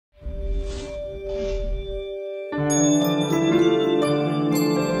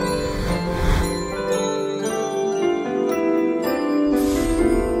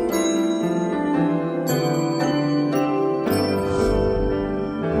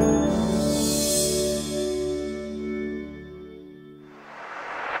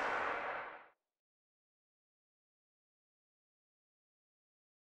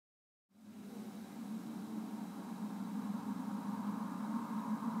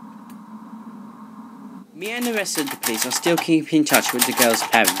Me and the rest of the police are still keeping in touch with the girl's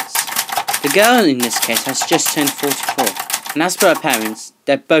parents. The girl in this case has just turned 44, and as per her parents,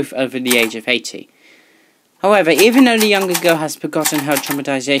 they're both over the age of 80. However, even though the younger girl has forgotten her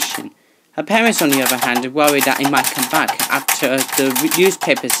traumatization, her parents on the other hand are worried that it might come back after the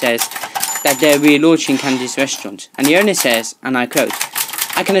newspaper says that they're relaunching Candy's restaurant, and the owner says, and I quote,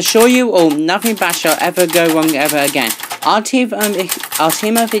 "I can assure you all, nothing bad shall ever go wrong ever again. Our team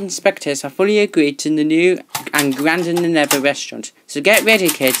of inspectors have fully agreed to the new and grander than ever restaurant. So get ready,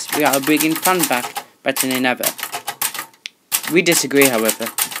 kids. We are bringing fun back better than ever." We disagree, however,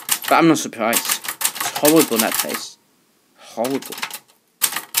 but I'm not surprised. It's horrible, that place. Horrible.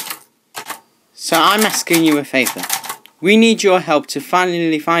 So I'm asking you a favour. We need your help to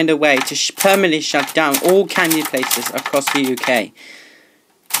finally find a way to permanently shut down all candy places across the UK.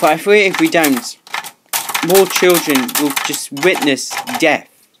 But if we don't, more children will just witness death.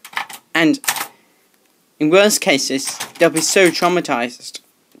 And in worst cases, they'll be so traumatized,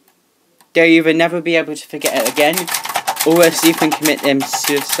 they'll either never be able to forget it again, or else even commit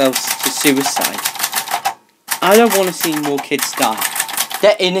themselves to suicide. I don't want to see more kids die.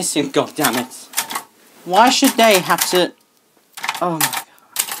 They're innocent, goddammit. Why should they have to... Oh my god.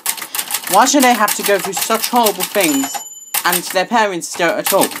 Why should they have to go through such horrible things and their parents don't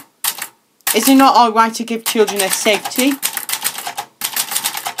at all? Is it not alright to give children their safety?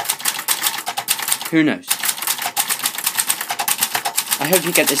 Who knows? I hope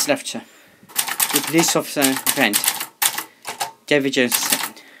you get this letter. Your police officer and friend, David Jones II.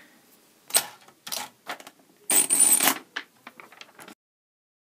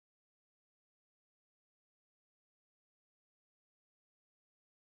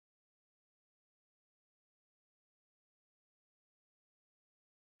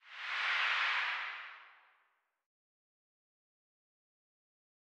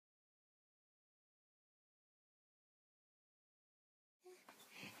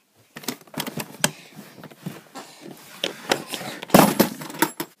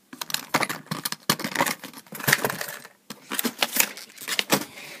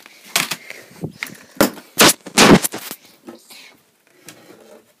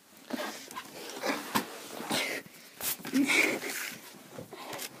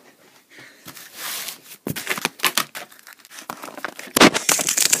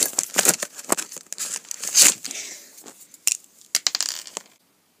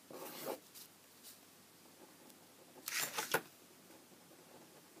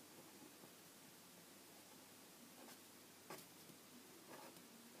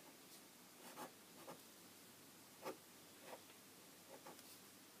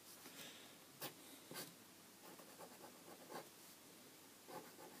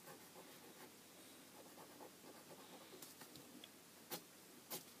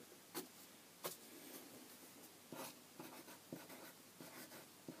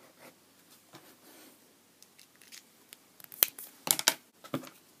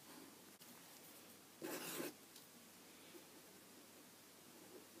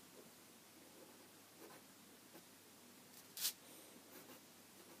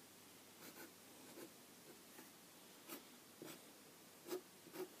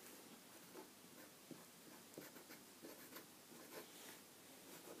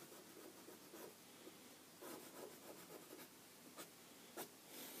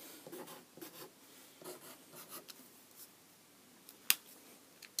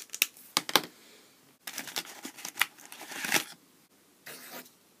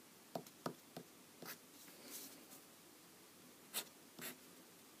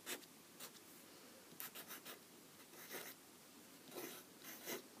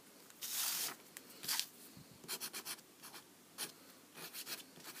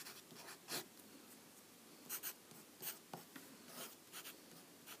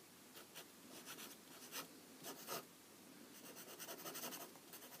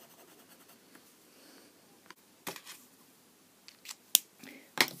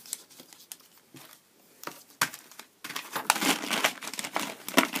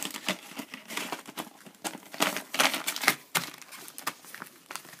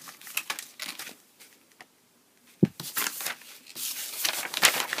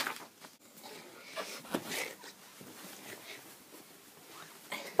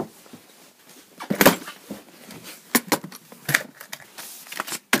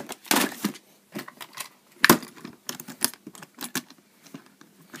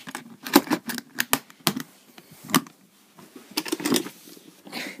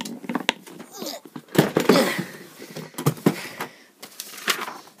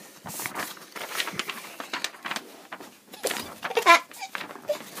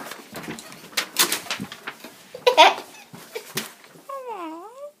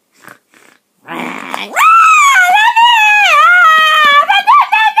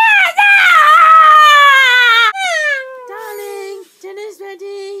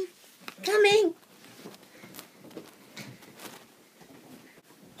 Coming.